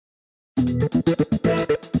Hi,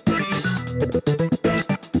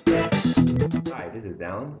 this is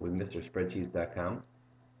Alan with MrSpreadsheets.com,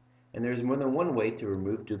 and there's more than one way to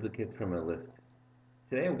remove duplicates from a list.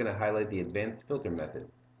 Today I'm going to highlight the advanced filter method,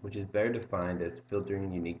 which is better defined as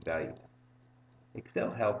filtering unique values.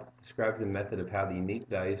 Excel Help describes the method of how the unique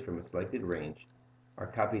values from a selected range are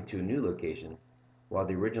copied to a new location while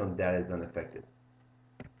the original data is unaffected.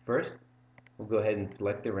 First, we'll go ahead and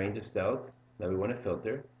select the range of cells that we want to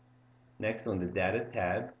filter. Next, on the Data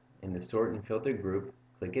tab, in the Sort and Filter group,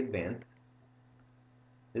 click Advanced.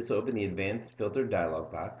 This will open the Advanced Filter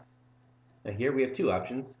dialog box. Now here we have two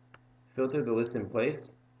options: filter the list in place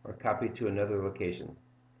or copy to another location.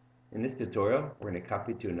 In this tutorial, we're going to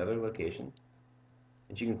copy to another location.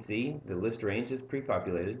 As you can see, the list range is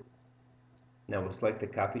pre-populated. Now we'll select the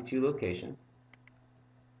Copy To location.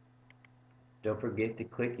 Don't forget to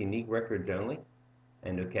click Unique Records Only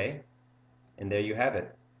and OK. And there you have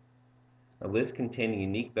it, a list containing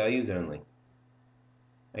unique values only.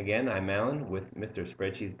 Again, I'm Alan with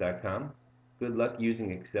MrSpreadsheets.com. Good luck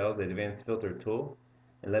using Excel's advanced filter tool,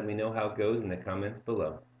 and let me know how it goes in the comments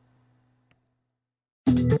below.